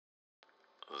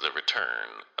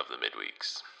return of the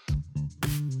midweeks.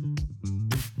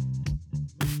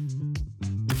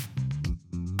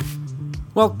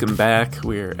 Welcome back.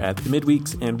 We're at the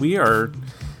midweeks, and we are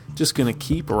just going to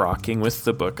keep rocking with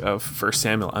the book of 1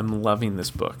 Samuel. I'm loving this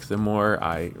book. The more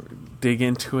I dig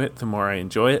into it, the more I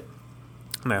enjoy it,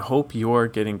 and I hope you're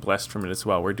getting blessed from it as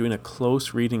well. We're doing a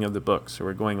close reading of the book, so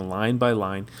we're going line by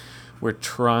line. We're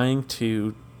trying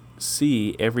to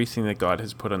see everything that God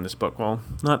has put on this book. Well,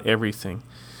 not everything.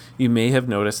 You may have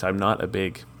noticed I'm not a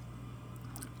big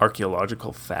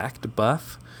archaeological fact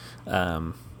buff.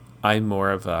 I'm more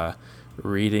of a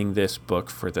reading this book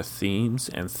for the themes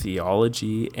and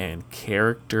theology and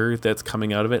character that's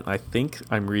coming out of it. I think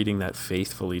I'm reading that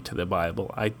faithfully to the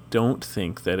Bible. I don't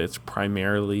think that it's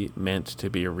primarily meant to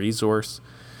be a resource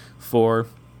for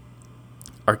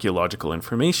archaeological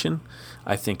information.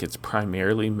 I think it's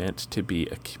primarily meant to be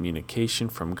a communication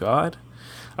from God,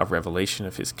 a revelation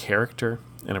of his character,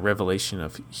 and a revelation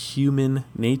of human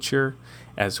nature,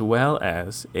 as well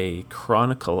as a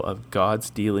chronicle of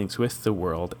God's dealings with the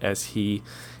world as he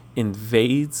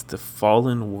invades the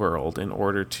fallen world in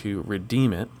order to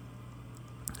redeem it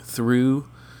through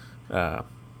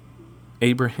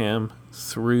Abraham,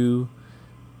 through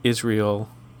Israel,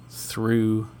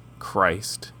 through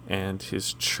Christ and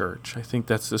his church. I think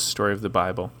that's the story of the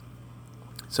Bible.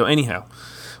 So anyhow,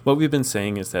 what we've been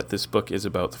saying is that this book is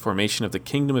about the formation of the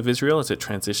kingdom of Israel as it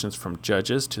transitions from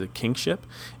judges to the kingship.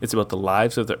 It's about the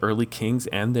lives of the early kings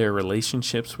and their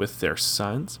relationships with their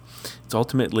sons. It's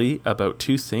ultimately about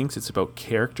two things. It's about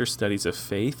character studies of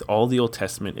faith. All the Old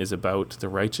Testament is about the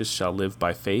righteous shall live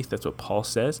by faith. That's what Paul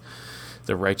says.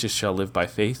 The righteous shall live by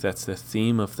faith. That's the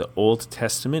theme of the Old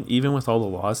Testament, even with all the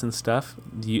laws and stuff.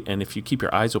 And if you keep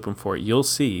your eyes open for it, you'll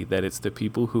see that it's the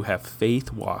people who have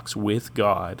faith walks with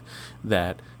God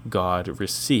that God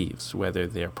receives, whether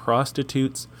they're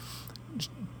prostitutes,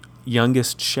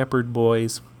 youngest shepherd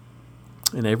boys,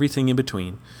 and everything in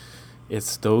between.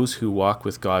 It's those who walk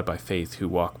with God by faith who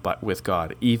walk with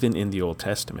God, even in the Old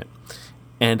Testament.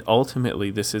 And ultimately,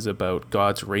 this is about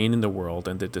God's reign in the world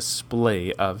and the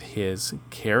display of his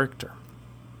character.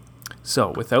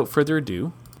 So, without further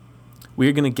ado,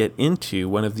 we're going to get into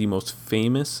one of the most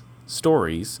famous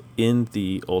stories in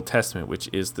the Old Testament,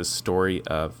 which is the story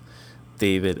of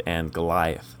David and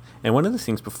Goliath. And one of the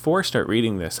things, before I start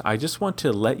reading this, I just want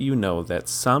to let you know that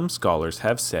some scholars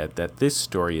have said that this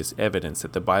story is evidence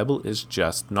that the Bible is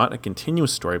just not a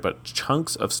continuous story, but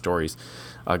chunks of stories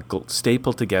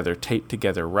stapled together, taped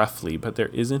together roughly, but there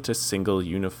isn't a single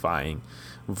unifying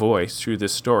voice through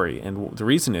this story. And the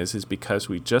reason is because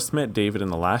we just met David in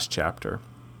the last chapter,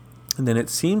 and then it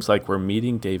seems like we're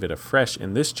meeting David afresh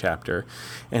in this chapter,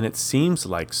 and it seems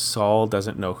like Saul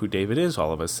doesn't know who David is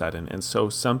all of a sudden. And so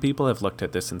some people have looked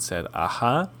at this and said,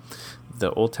 aha,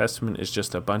 the Old Testament is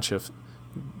just a bunch of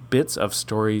bits of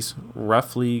stories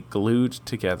roughly glued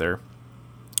together.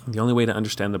 The only way to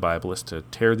understand the Bible is to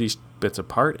tear these bits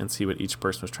apart and see what each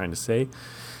person was trying to say.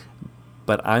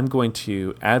 But I'm going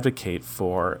to advocate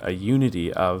for a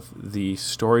unity of the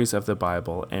stories of the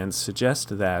Bible and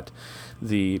suggest that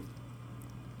the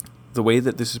way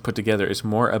that this is put together is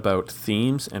more about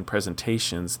themes and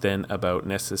presentations than about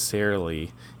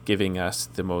necessarily giving us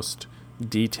the most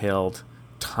detailed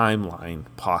timeline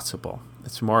possible.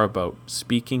 It's more about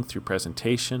speaking through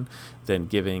presentation than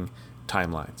giving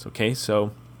timelines. Okay,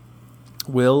 so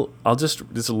this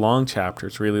is a long chapter,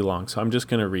 it's really long, so I'm just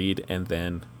going to read and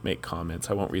then make comments.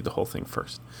 I won't read the whole thing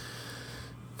first.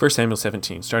 1 Samuel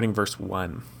 17, starting verse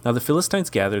 1. Now the Philistines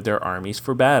gathered their armies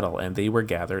for battle, and they were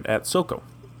gathered at Soko,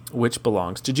 which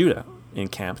belongs to Judah,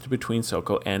 encamped between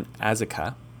Soko and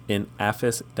Azekah in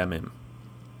Aphes Damim.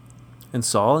 And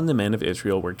Saul and the men of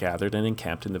Israel were gathered and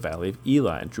encamped in the valley of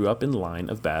Elah, and drew up in line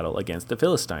of battle against the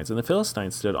Philistines. And the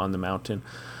Philistines stood on the mountain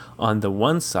on the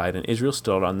one side, and Israel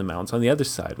stood on the mountains on the other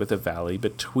side, with a valley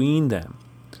between them.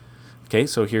 Okay,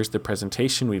 so here's the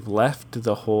presentation. We've left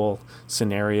the whole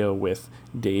scenario with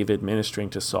David ministering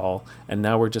to Saul, and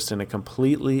now we're just in a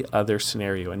completely other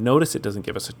scenario. And notice it doesn't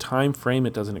give us a time frame.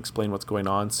 It doesn't explain what's going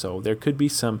on, so there could be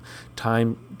some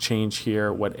time change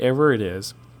here. Whatever it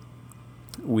is,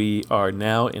 we are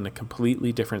now in a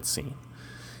completely different scene.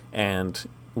 And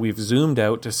we've zoomed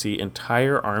out to see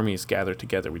entire armies gathered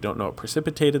together. We don't know what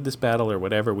precipitated this battle or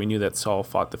whatever. We knew that Saul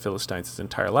fought the Philistines his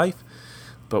entire life,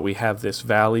 but we have this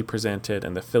valley presented,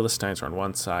 and the Philistines are on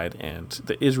one side, and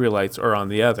the Israelites are on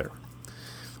the other.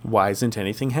 Why isn't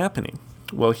anything happening?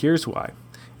 Well, here's why.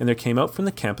 And there came out from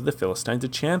the camp of the Philistines a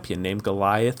champion named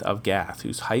Goliath of Gath,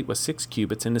 whose height was 6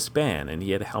 cubits in a span, and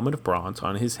he had a helmet of bronze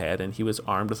on his head, and he was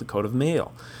armed with a coat of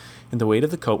mail. And the weight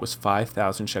of the coat was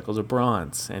 5,000 shekels of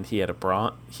bronze, and he had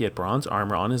bronze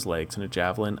armor on his legs and a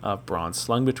javelin of bronze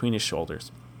slung between his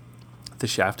shoulders. The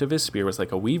shaft of his spear was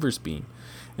like a weaver's beam,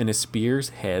 and his spear's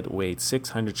head weighed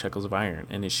 600 shekels of iron,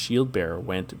 and his shield bearer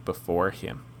went before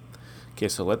him. Okay,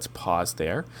 so let's pause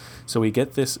there. So we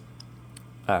get this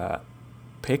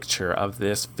picture of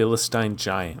this Philistine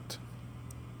giant.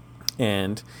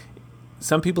 And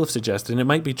some people have suggested, and it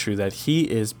might be true, that he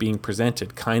is being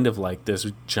presented kind of like this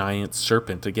giant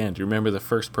serpent again. Do you remember the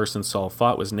first person Saul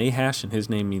fought was Nahash, and his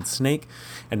name means snake?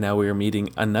 And now we are meeting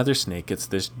another snake. It's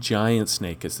this giant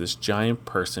snake. It's this giant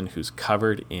person who's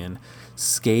covered in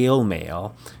scale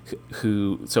mail,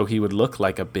 so he would look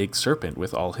like a big serpent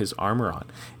with all his armor on.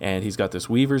 And he's got this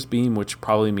weaver's beam, which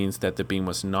probably means that the beam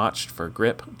was notched for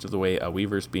grip, the way a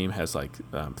weaver's beam has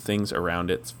things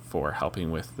around it for helping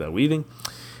with the weaving.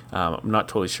 I'm not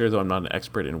totally sure, though. I'm not an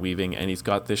expert in weaving. And he's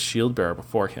got this shield bearer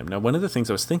before him. Now, one of the things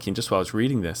I was thinking just while I was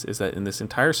reading this is that in this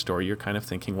entire story, you're kind of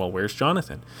thinking, well, where's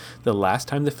Jonathan? The last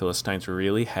time the Philistines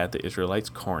really had the Israelites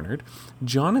cornered,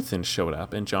 Jonathan showed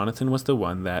up, and Jonathan was the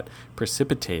one that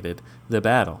precipitated the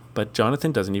battle. But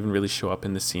Jonathan doesn't even really show up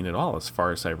in the scene at all, as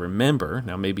far as I remember.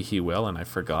 Now, maybe he will, and I've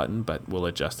forgotten, but we'll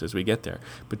adjust as we get there.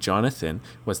 But Jonathan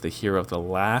was the hero of the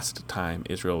last time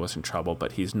Israel was in trouble,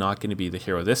 but he's not going to be the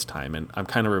hero this time. And I'm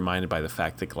kind of reminded by the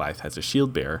fact that Goliath has a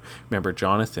shield bearer. Remember,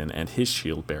 Jonathan and his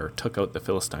shield bearer took out the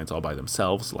Philistines all by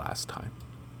themselves last time.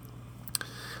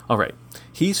 All right.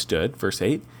 He stood, verse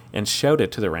 8, and shouted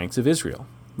to the ranks of Israel,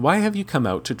 "Why have you come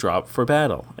out to draw up for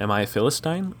battle? Am I a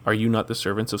Philistine? Are you not the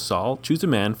servants of Saul? Choose a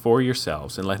man for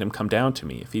yourselves and let him come down to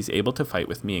me. If he's able to fight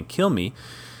with me and kill me,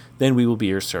 then we will be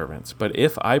your servants. But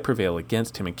if I prevail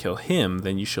against him and kill him,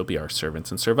 then you shall be our servants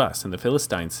and serve us." And the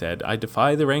Philistines said, "I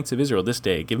defy the ranks of Israel this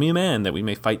day. Give me a man that we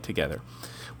may fight together."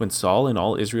 When Saul and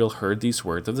all Israel heard these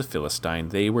words of the Philistine,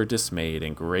 they were dismayed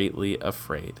and greatly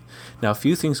afraid. Now, a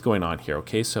few things going on here,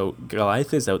 okay? So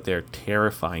Goliath is out there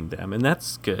terrifying them, and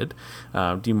that's good.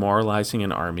 Demoralizing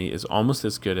an army is almost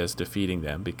as good as defeating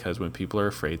them, because when people are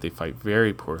afraid, they fight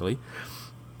very poorly.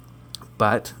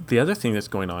 But the other thing that's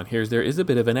going on here is there is a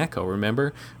bit of an echo.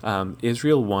 Remember,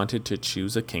 Israel wanted to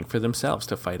choose a king for themselves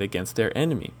to fight against their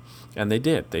enemy. And they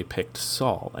did. They picked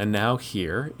Saul. And now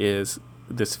here is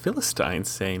this Philistine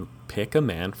saying, pick a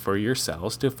man for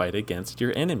yourselves to fight against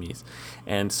your enemies.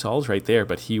 And Saul's right there,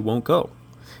 but he won't go.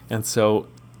 And so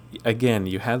again,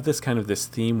 you have this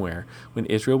theme where when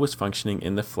Israel was functioning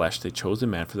in the flesh, they chose a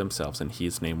man for themselves, and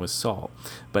his name was Saul.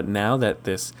 But now that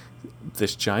this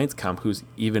giant's come, who's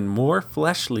even more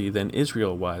fleshly than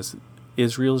Israel was,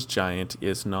 Israel's giant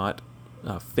is not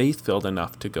faith-filled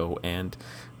enough to go and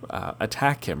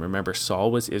attack him. Remember,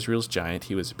 Saul was Israel's giant.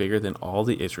 He was bigger than all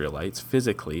the Israelites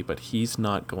physically, but he's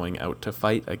not going out to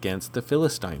fight against the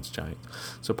Philistines' giant.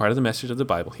 So part of the message of the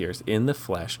Bible here is, in the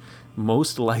flesh,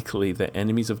 most likely the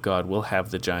enemies of God will have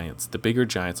the giants, the bigger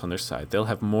giants on their side. They'll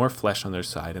have more flesh on their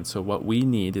side. And so what we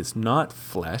need is not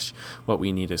flesh. What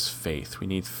we need is faith. We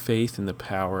need faith in the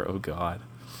power of God.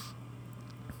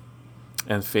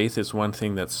 And faith is one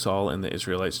thing that Saul and the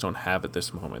Israelites don't have at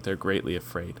this moment. They're greatly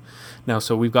afraid. Now,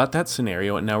 so we've got that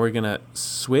scenario, and now we're going to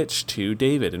switch to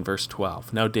David in verse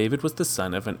 12. Now, David was the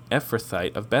son of an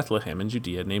Ephrathite of Bethlehem in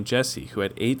Judea named Jesse, who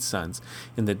had 8 sons.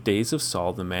 In the days of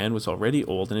Saul, the man was already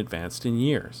old and advanced in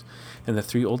years. And the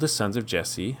 3 oldest sons of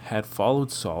Jesse had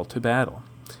followed Saul to battle.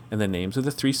 And the names of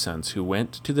the 3 sons who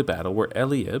went to the battle were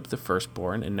Eliab, the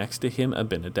firstborn, and next to him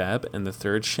Abinadab, and the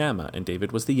third Shammah, and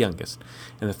David was the youngest.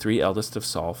 And the 3 eldest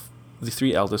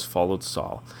followed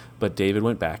Saul. But David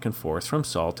went back and forth from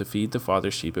Saul to feed the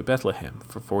father's sheep at Bethlehem.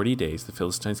 For 40 days the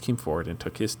Philistines came forward and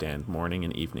took his stand morning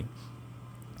and evening.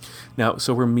 Now,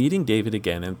 so we're meeting David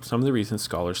again, and some of the reasons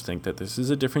scholars think that this is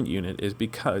a different unit is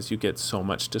because you get so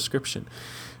much description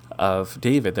of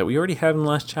David that we already have in the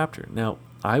last chapter. Now,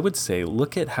 I would say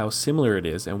look at how similar it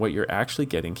is, and what you're actually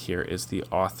getting here is the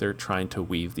author trying to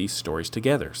weave these stories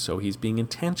together. So he's being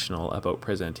intentional about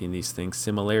presenting these things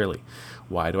similarly.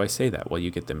 Why do I say that? Well, you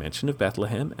get the mention of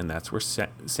Bethlehem, and that's where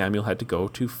Samuel had to go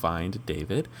to find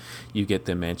David. You get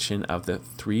the mention of the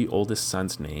 3 oldest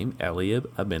sons' name, Eliab,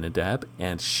 Abinadab,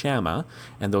 and Shammah,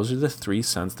 and those are the 3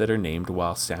 sons that are named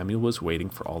while Samuel was waiting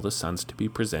for all the sons to be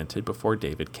presented before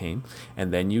David came.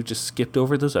 And then you just skipped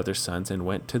over those other sons and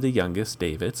went to the youngest,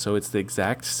 David. So it's the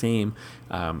exact same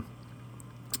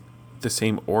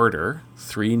order,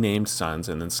 3 named sons,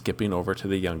 and then skipping over to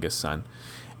the youngest son.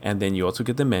 And then you also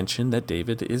get the mention that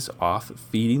David is off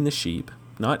feeding the sheep.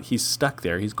 Not he's stuck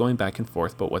there, he's going back and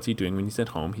forth, but what's he doing when he's at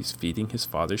home? He's feeding his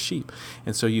father's sheep.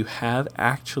 And so you have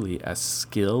actually a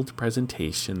skilled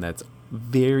presentation that's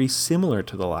very similar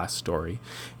to the last story.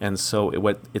 And so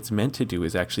what it's meant to do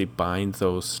is actually bind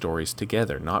those stories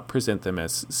together, not present them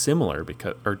as similar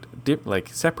because like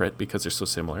separate because they're so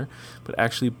similar, but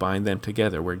actually bind them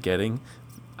together. We're getting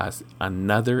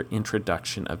another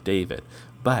introduction of David.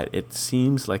 But it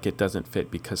seems like it doesn't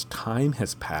fit because time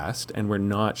has passed and we're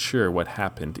not sure what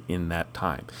happened in that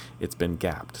time. It's been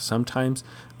gapped sometimes,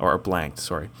 or blanked,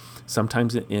 sorry.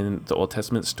 Sometimes in the Old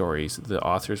Testament stories, the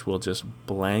authors will just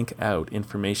blank out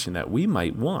information that we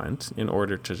might want in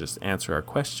order to just answer our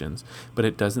questions, but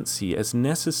it doesn't see as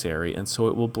necessary, and so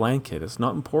it will blank it. It's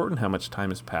not important how much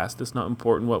time has passed. It's not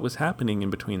important what was happening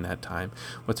in between that time.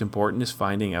 What's important is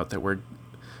finding out that we're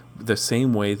the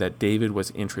same way that David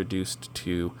was introduced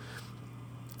to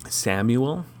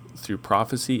Samuel through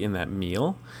prophecy in that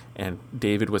meal, and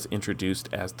David was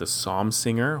introduced as the psalm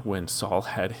singer when Saul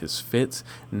had his fits.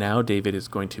 Now David is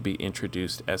going to be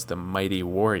introduced as the mighty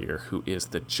warrior who is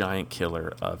the giant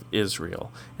killer of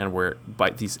Israel. And we're,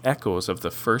 by these echoes of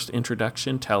the first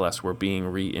introduction, tell us we're being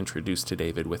reintroduced to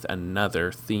David with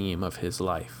another theme of his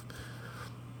life.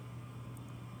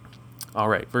 All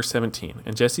right, verse 17.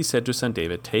 And Jesse said to his son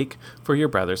David, "Take for your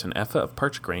brothers an ephah of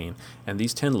parched grain and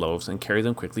these 10 loaves, and carry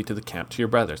them quickly to the camp to your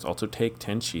brothers. Also take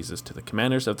 10 cheeses to the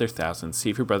commanders of their thousands. See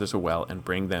if your brothers are well, and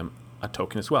bring them a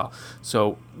token as well."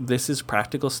 So this is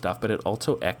practical stuff, but it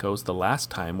also echoes the last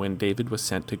time when David was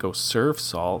sent to go serve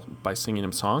Saul by singing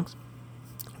him songs.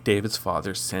 David's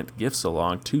father sent gifts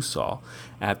along to Saul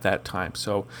at that time.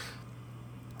 So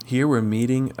here we're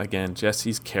meeting, again,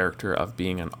 Jesse's character of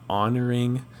being an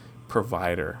honoring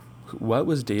provider. What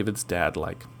was David's dad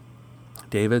like?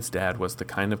 David's dad was the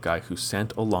kind of guy who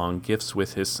sent along gifts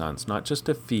with his sons, not just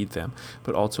to feed them,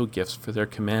 but also gifts for their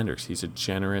commanders. He's a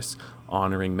generous,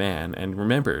 honoring man. And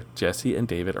remember, Jesse and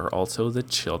David are also the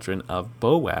children of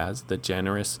Boaz, the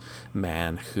generous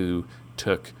man who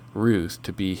took Ruth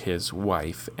to be his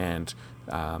wife and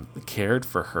cared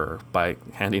for her by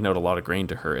handing out a lot of grain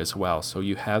to her as well. So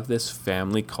you have this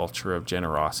family culture of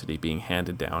generosity being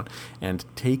handed down, and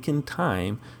taken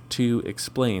time to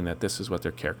explain that this is what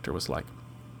their character was like.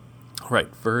 All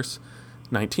right, verse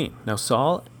 19. Now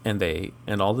Saul and they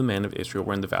and all the men of Israel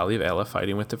were in the valley of Elah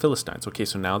fighting with the Philistines. Okay,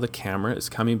 so now the camera is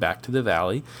coming back to the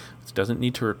valley. It doesn't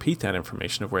need to repeat that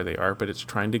information of where they are, but it's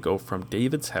trying to go from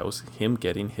David's house, him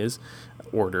getting his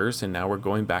orders, and now we're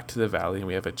going back to the valley, and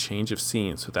we have a change of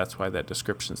scene, so that's why that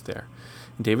description's there.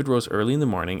 And David rose early in the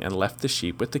morning and left the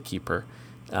sheep with the keeper,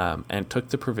 and took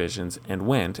the provisions and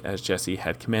went as Jesse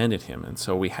had commanded him. And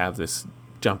so we have this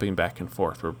jumping back and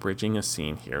forth. We're bridging a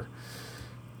scene here.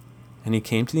 And he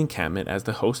came to the encampment as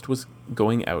the host was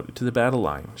going out to the battle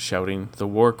line, shouting the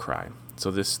war cry. So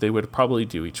this they would probably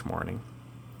do each morning.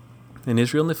 And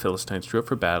Israel and the Philistines drew up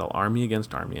for battle, army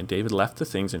against army. And David left the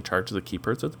things in charge of the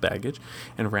keepers of the baggage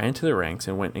and ran to the ranks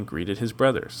and went and greeted his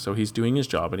brothers. So he's doing his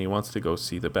job and he wants to go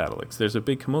see the battle. Like, there's a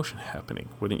big commotion happening.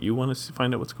 Wouldn't you want to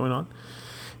find out what's going on?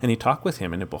 And he talked with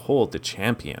him, and behold, the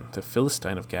champion, the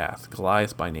Philistine of Gath,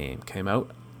 Goliath by name, came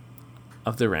out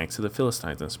of the ranks of the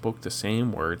Philistines and spoke the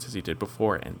same words as he did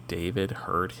before, and David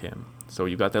heard him. So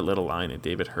you got that little line, and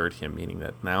David heard him, meaning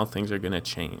that now things are going to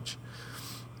change.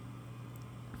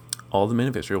 All the men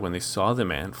of Israel, when they saw the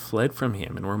man, fled from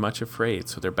him and were much afraid.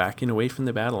 So they're backing away from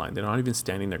the battle line. They're not even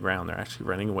standing their ground. They're actually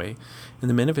running away. And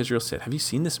the men of Israel said, "Have you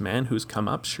seen this man who's come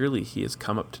up? Surely he has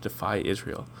come up to defy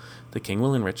Israel. The king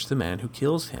will enrich the man who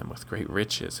kills him with great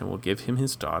riches, and will give him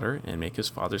his daughter and make his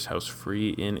father's house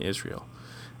free in Israel."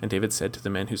 And David said to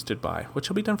the men who stood by, "What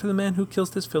shall be done for the man who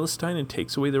kills this Philistine and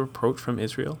takes away the reproach from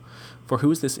Israel? For who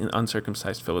is this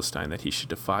uncircumcised Philistine that he should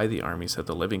defy the armies of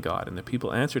the living God?" And the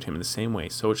people answered him in the same way,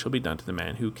 "So it shall be done to the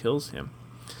man who kills him."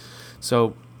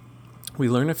 So we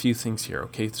learn a few things here,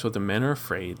 okay? So the men are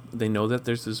afraid. They know that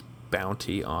there's this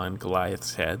bounty on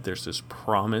Goliath's head. There's this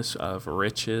promise of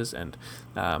riches and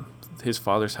his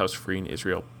father's house free in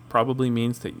Israel. Probably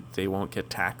means that they won't get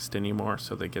taxed anymore,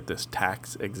 so they get this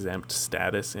tax-exempt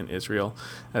status in Israel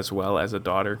as well as a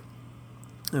daughter.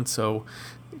 And so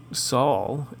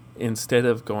Saul, instead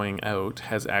of going out,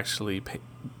 has actually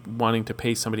wanting to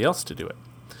pay somebody else to do it.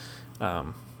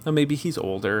 Now maybe he's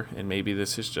older, and maybe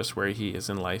this is just where he is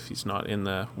in life. He's not in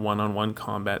the one-on-one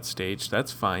combat stage.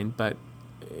 That's fine, but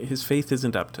his faith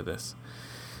isn't up to this,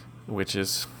 which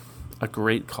is a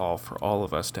great call for all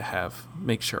of us to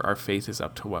make sure our faith is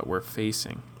up to what we're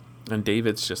facing. And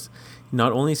David's just,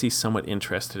 not only is he somewhat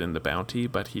interested in the bounty,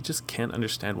 but he just can't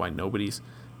understand why nobody's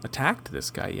attacked this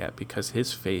guy yet, because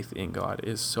his faith in God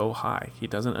is so high. He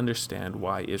doesn't understand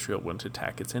why Israel wouldn't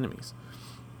attack its enemies.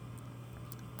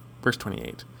 Verse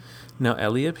 28. Now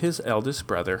Eliab his eldest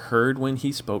brother heard when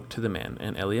he spoke to the men,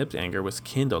 and Eliab's anger was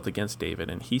kindled against David,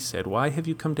 and he said, Why have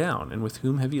you come down, and with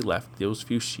whom have you left those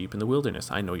few sheep in the wilderness?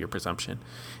 I know your presumption,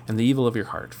 and the evil of your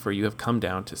heart, for you have come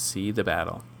down to see the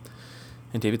battle.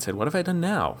 And David said, What have I done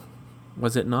now?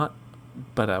 Was it not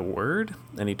but a word?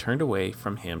 And he turned away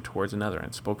from him towards another,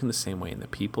 and spoke in the same way, and the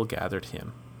people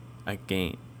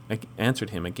answered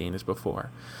him again as before.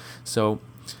 So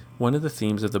one of the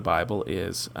themes of the Bible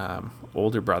is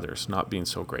older brothers not being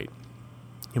so great.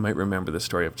 You might remember the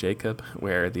story of Jacob,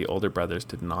 where the older brothers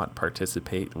did not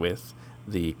participate with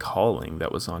the calling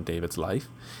that was on David's life,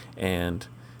 and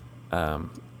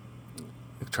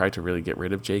tried to really get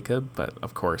rid of Jacob, but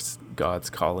of course God's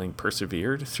calling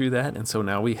persevered through that. And so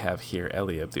now we have here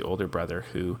Eliab, the older brother,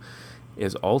 who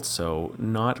is also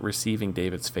not receiving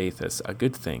David's faith as a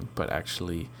good thing, but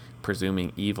actually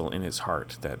presuming evil in his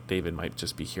heart, that David might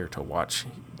just be here to watch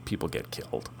people get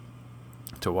killed,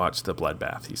 to watch the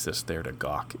bloodbath. He's just there to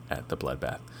gawk at the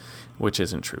bloodbath, which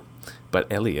isn't true.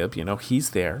 But Eliab,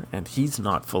 he's there, and he's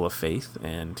not full of faith,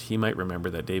 and he might remember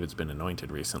that David's been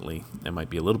anointed recently and might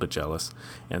be a little bit jealous,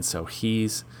 and so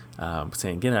he's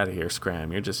saying, get out of here,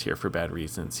 scram, you're just here for bad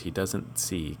reasons. He doesn't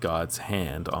see God's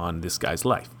hand on this guy's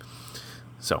life.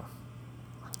 So,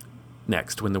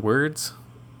 next, when the words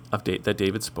that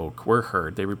David spoke were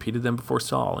heard, they repeated them before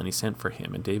Saul, and he sent for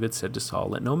him. And David said to Saul,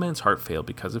 Let no man's heart fail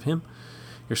because of him.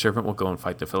 Your servant will go and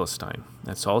fight the Philistine.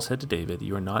 And Saul said to David,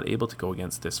 You are not able to go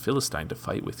against this Philistine to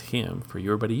fight with him, for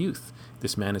you are but a youth.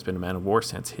 This man has been a man of war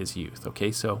since his youth.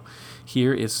 Okay, so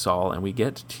here is Saul, and we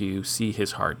get to see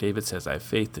his heart. David says, I have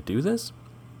faith to do this.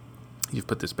 You've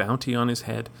put this bounty on his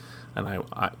head, and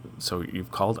so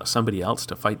you've called somebody else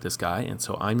to fight this guy, and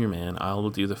so I'm your man. I will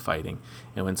do the fighting.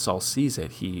 And when Saul sees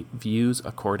it, he views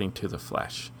according to the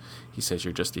flesh. He says,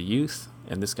 You're just a youth,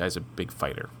 and this guy's a big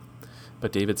fighter.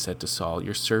 But David said to Saul,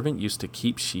 Your servant used to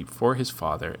keep sheep for his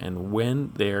father, and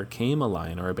when there came a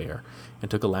lion or a bear, and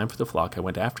took a lamb for the flock, I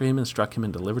went after him and struck him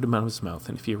and delivered him out of his mouth.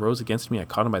 And if he arose against me, I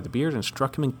caught him by the beard and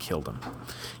struck him and killed him.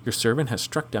 Your servant has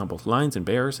struck down both lions and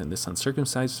bears, and this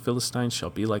uncircumcised Philistine shall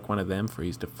be like one of them, for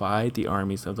he's defied the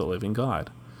armies of the living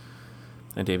God.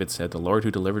 And David said, The Lord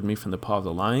who delivered me from the paw of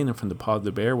the lion and from the paw of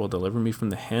the bear will deliver me from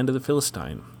the hand of the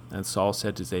Philistine. And Saul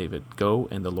said to David, Go,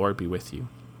 and the Lord be with you.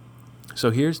 So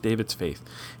here's David's faith.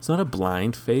 It's not a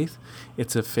blind faith.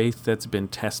 It's a faith that's been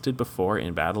tested before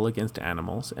in battle against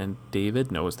animals, and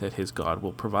David knows that his God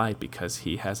will provide because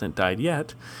he hasn't died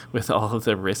yet with all of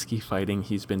the risky fighting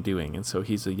he's been doing. And so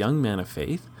he's a young man of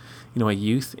faith. A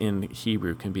youth in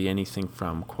Hebrew can be anything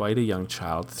from quite a young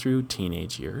child through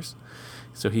teenage years.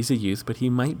 So he's a youth, but he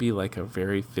might be like a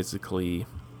very physically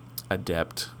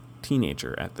adept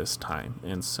teenager at this time.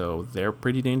 And so they're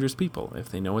pretty dangerous people if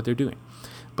they know what they're doing.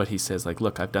 But he says,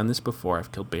 look, I've done this before.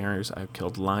 I've killed bears, I've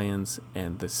killed lions,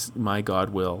 and my God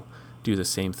will do the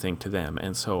same thing to them.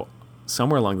 And so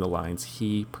somewhere along the lines,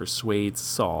 he persuades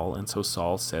Saul, and so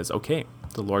Saul says, okay,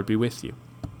 the Lord be with you.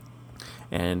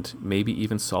 And maybe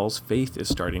even Saul's faith is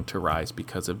starting to rise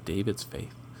because of David's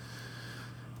faith.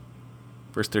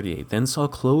 Verse 38, Then Saul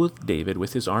clothed David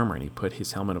with his armor, and he put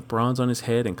his helmet of bronze on his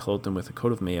head and clothed him with a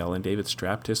coat of mail, and David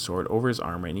strapped his sword over his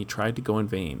armor, and he tried to go in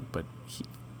vain,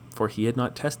 for he had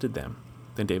not tested them.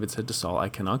 Then David said to Saul, I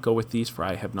cannot go with these, for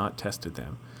I have not tested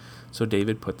them. So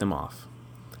David put them off.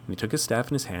 And he took his staff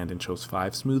in his hand and chose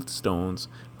 5 smooth stones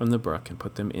from the brook and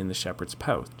put them in the shepherd's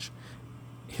pouch.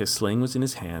 His sling was in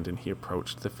his hand, and he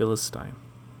approached the Philistine.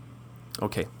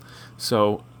 Okay,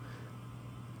 so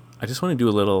I just want to do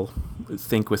a little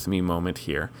think with me moment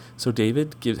here. So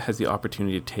David has the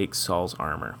opportunity to take Saul's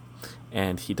armor,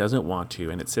 and he doesn't want to,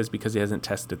 and it says because he hasn't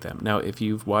tested them. Now, if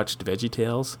you've watched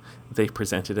VeggieTales, they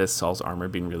present it as Saul's armor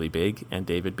being really big, and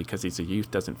David, because he's a youth,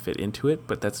 doesn't fit into it,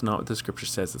 but that's not what the scripture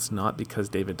says. It's not because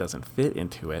David doesn't fit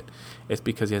into it, it's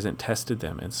because he hasn't tested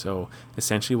them. And so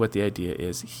essentially what the idea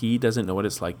is, he doesn't know what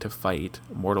it's like to fight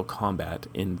Mortal Kombat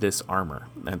in this armor,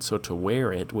 and so to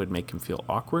wear it would make him feel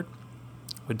awkward,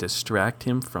 would distract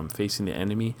him from facing the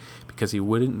enemy, because he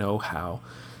wouldn't know how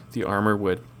the armor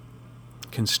would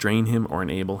constrain him or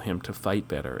enable him to fight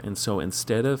better. And so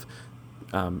instead of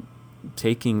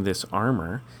taking this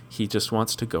armor, he just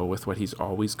wants to go with what he's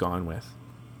always gone with.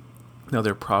 Now,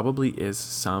 there probably is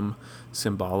some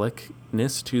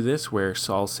symbolicness to this where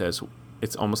Saul says,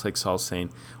 it's almost like Saul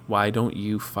saying, why don't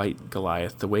you fight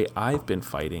Goliath the way I've been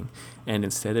fighting? And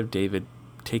instead of David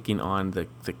taking on the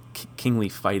kingly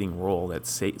fighting role that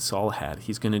Saul had,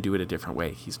 he's going to do it a different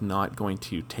way. He's not going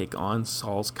to take on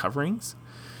Saul's coverings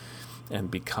and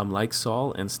become like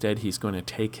Saul. Instead, he's going to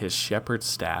take his shepherd's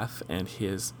staff and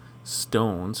his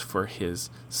stones for his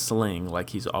sling like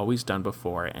he's always done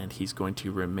before, and he's going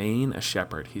to remain a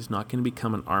shepherd. He's not going to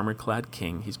become an armor-clad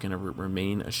king. He's going to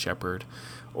remain a shepherd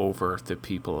over the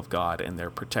people of God and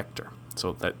their protector.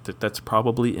 So that's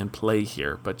probably in play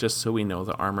here, but just so we know,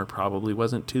 the armor probably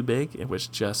wasn't too big. It was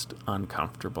just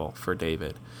uncomfortable for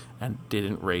David and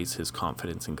didn't raise his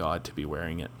confidence in God to be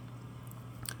wearing it.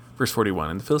 Verse 41,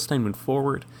 and the Philistine went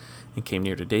forward and came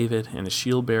near to David, and a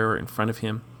shield-bearer in front of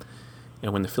him.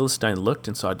 And when the Philistine looked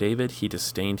and saw David, he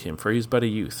disdained him, for he was but a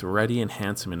youth, ruddy and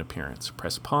handsome in appearance.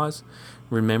 Press pause.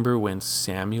 Remember when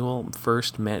Samuel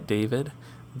first met David?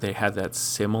 They had that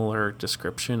similar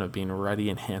description of being ruddy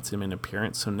and handsome in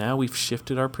appearance. So now we've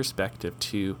shifted our perspective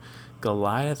to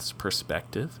Goliath's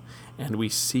perspective, and we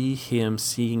see him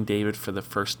seeing David for the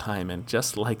first time. And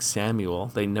just like Samuel,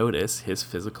 they notice his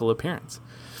physical appearance.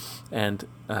 And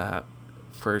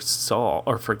for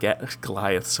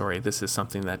Goliath, this is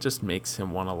something that just makes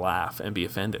him want to laugh and be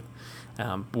offended,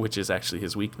 which is actually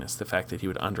his weakness. The fact that he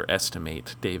would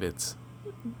underestimate David's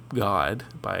God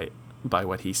by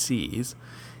what he sees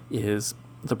is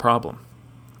the problem.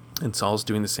 And Saul's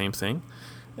doing the same thing.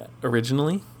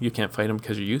 Originally, you can't fight him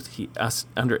because you're youth. He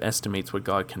underestimates what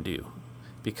God can do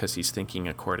because he's thinking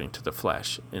according to the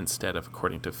flesh instead of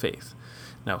according to faith.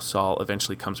 Now, Saul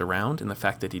eventually comes around, and the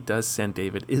fact that he does send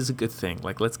David is a good thing.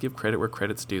 Like, let's give credit where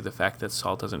credit's due. The fact that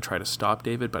Saul doesn't try to stop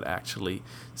David, but actually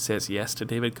says yes to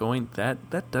David going,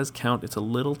 that does count. It's a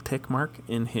little tick mark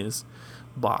in his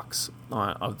box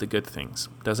of the good things.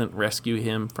 Doesn't rescue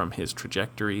him from his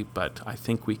trajectory, but I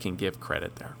think we can give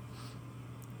credit there.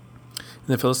 And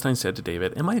the Philistine said to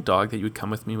David, am I a dog that you would come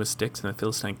with me with sticks? And the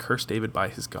Philistine cursed David by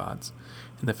his gods.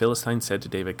 And the Philistine said to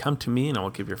David, come to me, and I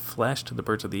will give your flesh to the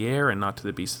birds of the air and not to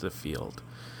the beasts of the field.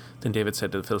 Then David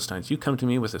said to the Philistines, you come to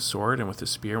me with a sword and with a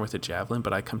spear and with a javelin,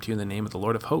 but I come to you in the name of the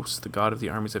Lord of hosts, the God of the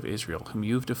armies of Israel, whom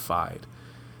you have defied.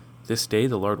 This day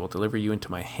the Lord will deliver you into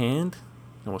my hand,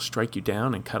 and will strike you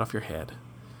down and cut off your head.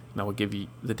 And I will give you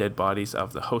the dead bodies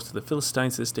of the host of the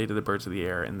Philistines this day to the birds of the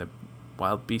air and the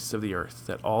wild beasts of the earth,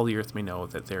 that all the earth may know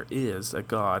that there is a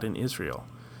God in Israel,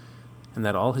 and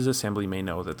that all his assembly may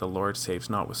know that the Lord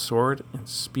saves not with sword and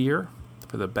spear,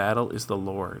 for the battle is the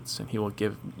Lord's, and he will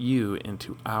give you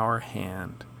into our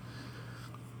hand.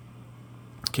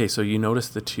 Okay, so you notice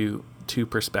the two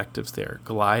perspectives there.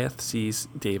 Goliath sees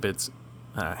David's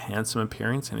handsome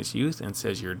appearance in his youth and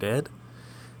says, you're dead.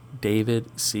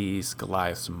 David sees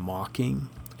Goliath's mocking,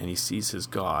 and he sees his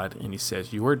God, and he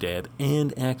says, you are dead,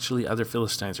 and actually other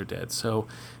Philistines are dead. So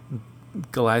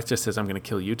Goliath just says, I'm going to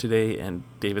kill you today, and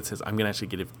David says, I'm going to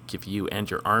actually give you and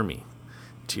your army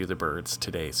to the birds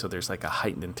today. So there's like a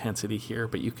heightened intensity here,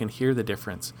 but you can hear the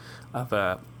difference of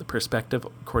the perspective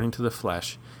according to the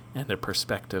flesh and a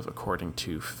perspective according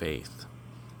to faith.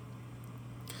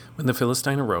 When the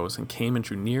Philistine arose and came and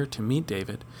drew near to meet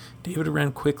David, David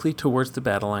ran quickly towards the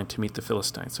battle line to meet the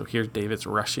Philistine. So here David's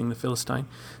rushing the Philistine.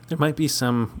 There might be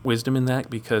some wisdom in that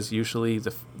because usually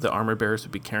the armor bearers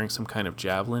would be carrying some kind of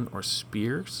javelin or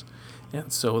spears.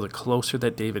 And so the closer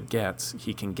that David gets,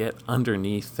 he can get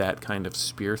underneath that kind of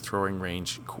spear throwing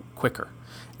range quicker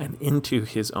and into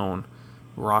his own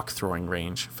rock throwing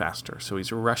range faster. So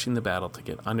he's rushing the battle to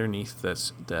get underneath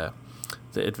the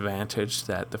advantage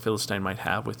that the Philistine might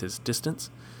have with his distance.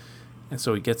 And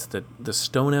so he gets the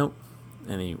stone out,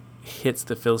 and he hits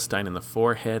the Philistine in the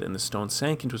forehead, and the stone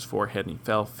sank into his forehead, and he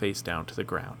fell face down to the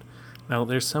ground. Now,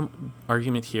 there's some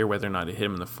argument here whether or not it hit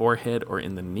him in the forehead or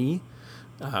in the knee.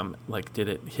 Did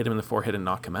it hit him in the forehead and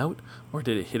knock him out, or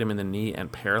did it hit him in the knee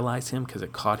and paralyze him because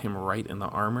it caught him right in the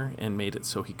armor and made it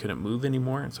so he couldn't move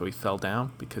anymore, and so he fell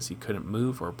down because he couldn't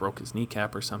move or broke his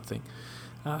kneecap or something.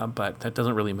 But that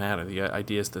doesn't really matter. The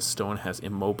idea is the stone has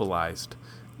immobilized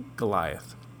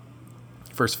Goliath.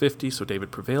 Verse 50, so David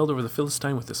prevailed over the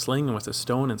Philistine with a sling and with a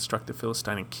stone and struck the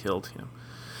Philistine and killed him.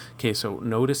 Okay, so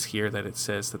notice here that it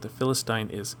says that the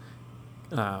Philistine is...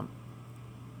 I'll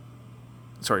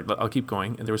keep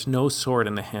going. And there was no sword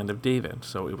in the hand of David,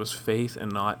 so it was faith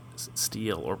and not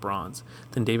steel or bronze.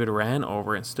 Then David ran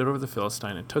over and stood over the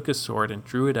Philistine and took his sword and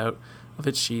drew it out of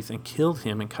its sheath and killed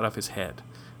him and cut off his head.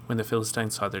 When the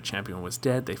Philistines saw their champion was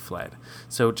dead, they fled.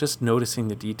 So just noticing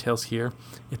the details here,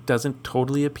 it doesn't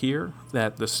totally appear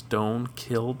that the stone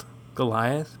killed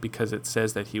Goliath because it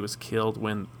says that he was killed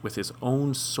with his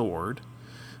own sword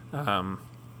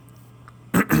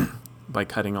by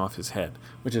cutting off his head,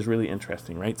 which is really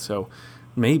interesting, right? So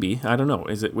maybe, I don't know,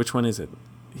 which one is it?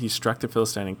 He struck the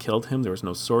Philistine and killed him. There was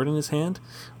no sword in his hand,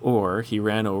 or he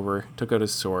ran over, took out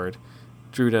his sword,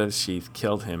 drew it out of his sheath,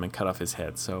 killed him, and cut off his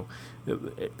head. So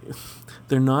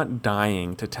they're not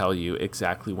dying to tell you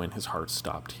exactly when his heart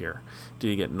stopped here. Did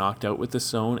he get knocked out with the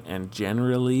stone, and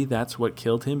generally that's what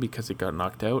killed him because he got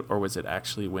knocked out? Or was it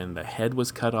actually when the head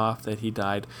was cut off that he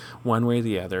died? One way or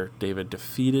the other, David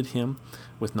defeated him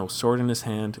with no sword in his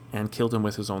hand and killed him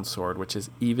with his own sword, which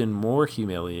is even more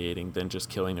humiliating than just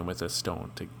killing him with a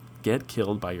stone. To get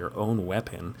killed by your own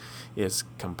weapon is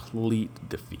complete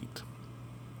defeat.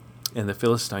 And the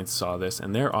Philistines saw this,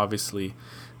 and they're obviously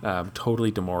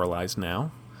totally demoralized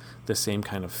now. The same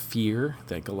kind of fear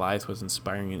that Goliath was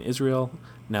inspiring in Israel,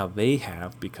 now they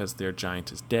have, because their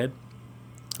giant is dead.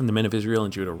 And the men of Israel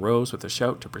and Judah rose with a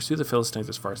shout to pursue the Philistines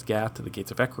as far as Gath to the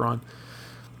gates of Ekron,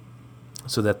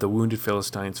 so that the wounded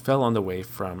Philistines fell on the way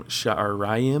from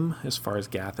Sha'araim as far as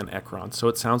Gath and Ekron. So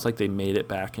it sounds like they made it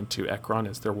back into Ekron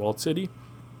as their walled city,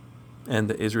 and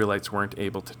the Israelites weren't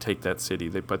able to take that city,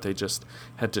 but they just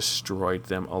had destroyed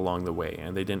them along the way,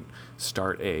 and they didn't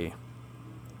start a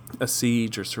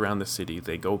siege or surround the city.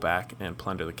 They go back and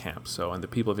plunder the camp. So, and the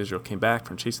people of Israel came back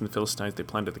from chasing the Philistines. They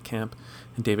plundered the camp,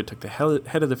 and David took the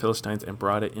head of the Philistines and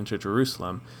brought it into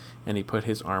Jerusalem, and he put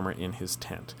his armor in his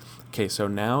tent. Okay, so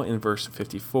now in verse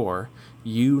 54,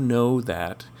 you know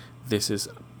that this is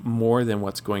more than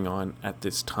what's going on at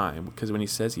this time, because when he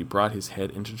says he brought his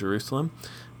head into Jerusalem,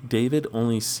 David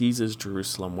only seizes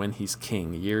Jerusalem when he's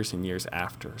king, years and years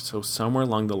after. So somewhere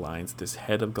along the lines, this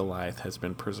head of Goliath has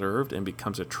been preserved and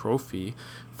becomes a trophy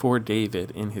for David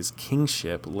in his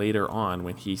kingship later on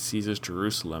when he seizes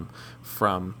Jerusalem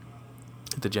from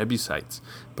the Jebusites.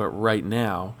 But right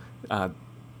now,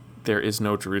 there is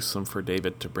no Jerusalem for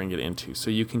David to bring it into.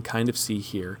 So you can kind of see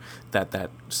here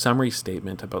that summary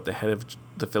statement about the head of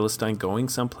the Philistine going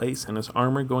someplace and his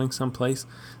armor going someplace,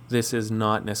 this is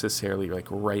not necessarily like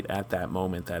right at that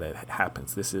moment that it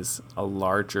happens. This is a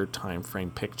larger time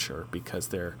frame picture because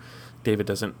David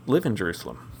doesn't live in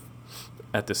Jerusalem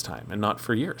at this time, and not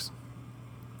for years.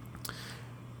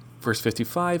 Verse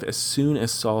 55, as soon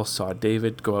as Saul saw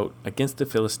David go out against the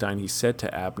Philistine, he said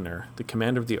to Abner, the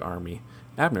commander of the army,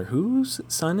 Abner, whose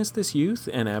son is this youth?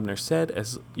 And Abner said,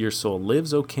 as your soul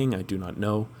lives, O king, I do not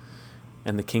know.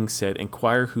 And the king said,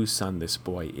 inquire whose son this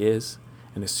boy is.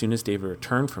 And as soon as David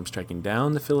returned from striking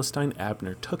down the Philistine,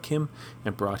 Abner took him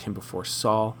and brought him before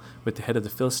Saul with the head of the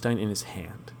Philistine in his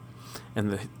hand.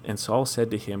 And Saul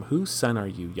said to him, whose son are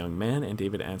you, young man? And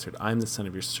David answered, I'm the son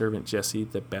of your servant Jesse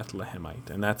the Bethlehemite.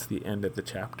 And that's the end of the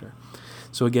chapter.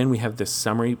 So again, we have this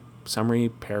summary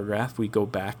paragraph. We go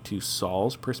back to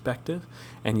Saul's perspective,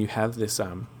 and you have this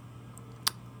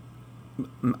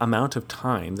amount of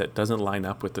time that doesn't line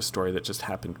up with the story that just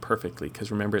happened perfectly. Because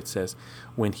remember, it says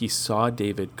when he saw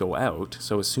David go out,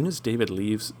 so as soon as David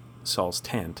leaves Saul's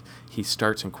tent, he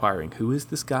starts inquiring, who is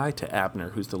this guy? To Abner,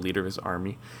 who's the leader of his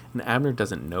army. And Abner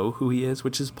doesn't know who he is,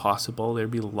 which is possible.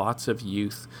 There'd be lots of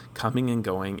youth coming and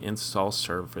going in Saul's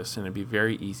service, and it'd be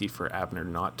very easy for Abner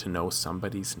not to know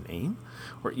somebody's name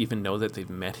or even know that they've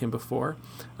met him before.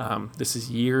 This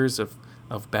is years of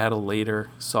battle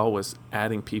later. Saul was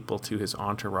adding people to his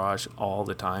entourage all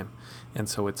the time. And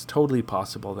so it's totally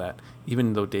possible that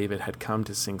even though David had come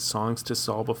to sing songs to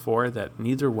Saul before, that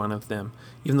neither one of them,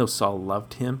 even though Saul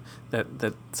loved him,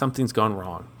 that something's gone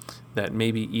wrong. That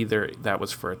maybe either that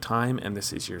was for a time and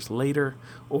this is years later,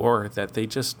 or that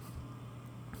this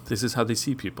is how they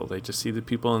see people. They just see the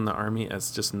people in the army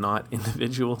as just not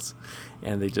individuals,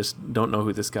 and they just don't know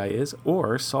who this guy is.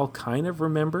 Or Saul kind of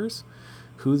remembers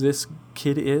who this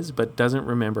kid is, but doesn't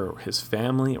remember his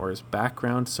family or his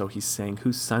background. So he's saying,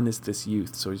 whose son is this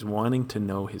youth? So he's wanting to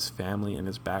know his family and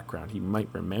his background. He might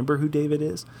remember who David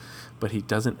is, but he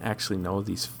doesn't actually know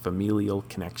these familial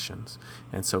connections.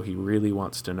 And so he really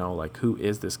wants to know, like, who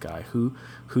is this guy?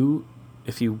 Who,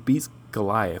 if he beats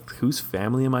Goliath, whose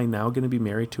family am I now going to be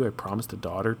married to? I promised a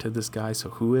daughter to this guy. So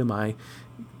who am I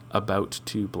about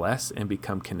to bless and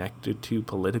become connected to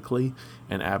politically?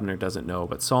 And Abner doesn't know,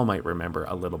 but Saul might remember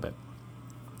a little bit.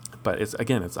 But it's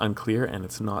unclear, and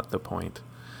it's not the point.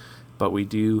 But we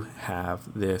do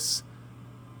have this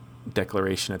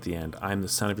declaration at the end, I'm the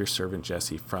son of your servant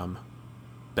Jesse from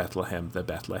Bethlehem, the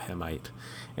Bethlehemite.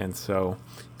 And so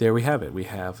there we have it. We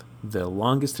have the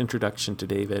longest introduction to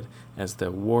David as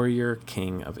the warrior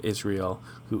king of Israel,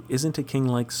 who isn't a king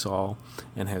like Saul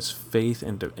and has faith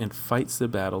and fights the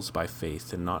battles by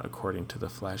faith and not according to the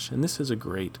flesh. And this is a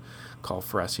great call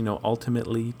for us.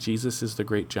 Ultimately, Jesus is the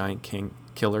great giant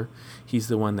killer. He's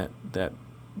the one that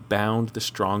bound the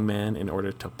strong man in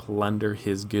order to plunder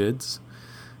his goods.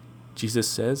 Jesus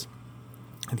says,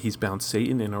 and he's bound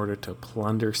Satan in order to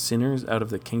plunder sinners out of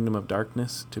the kingdom of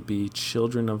darkness to be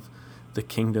children of the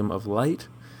kingdom of light.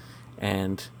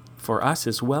 And For us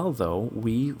as well, though,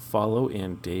 we follow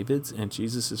in David's and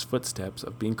Jesus' footsteps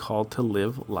of being called to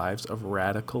live lives of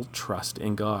radical trust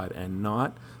in God and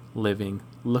not looking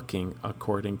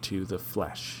according to the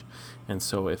flesh. And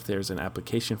so if there's an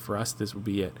application for us, this would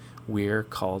be it. We're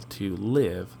called to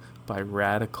live by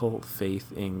radical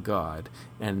faith in God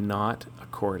and not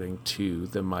according to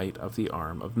the might of the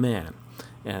arm of man.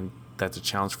 And that's a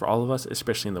challenge for all of us,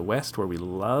 especially in the West, where we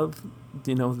love,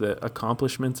 the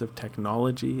accomplishments of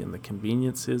technology and the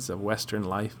conveniences of Western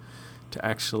life, to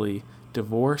actually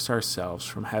divorce ourselves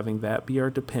from having that be our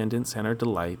dependence and our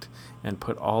delight and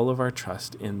put all of our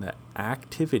trust in the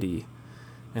activity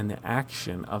and the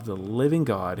action of the living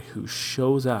God who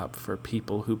shows up for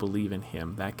people who believe in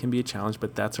him. That can be a challenge,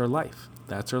 but that's our life.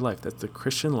 That's our life. That's the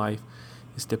Christian life,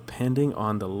 is depending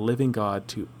on the living God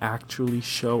to actually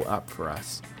show up for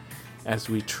us as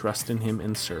we trust in him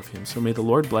and serve him. So may the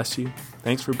Lord bless you.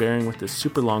 Thanks for bearing with this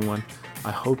super long one. I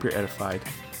hope you're edified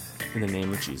in the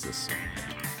name of Jesus.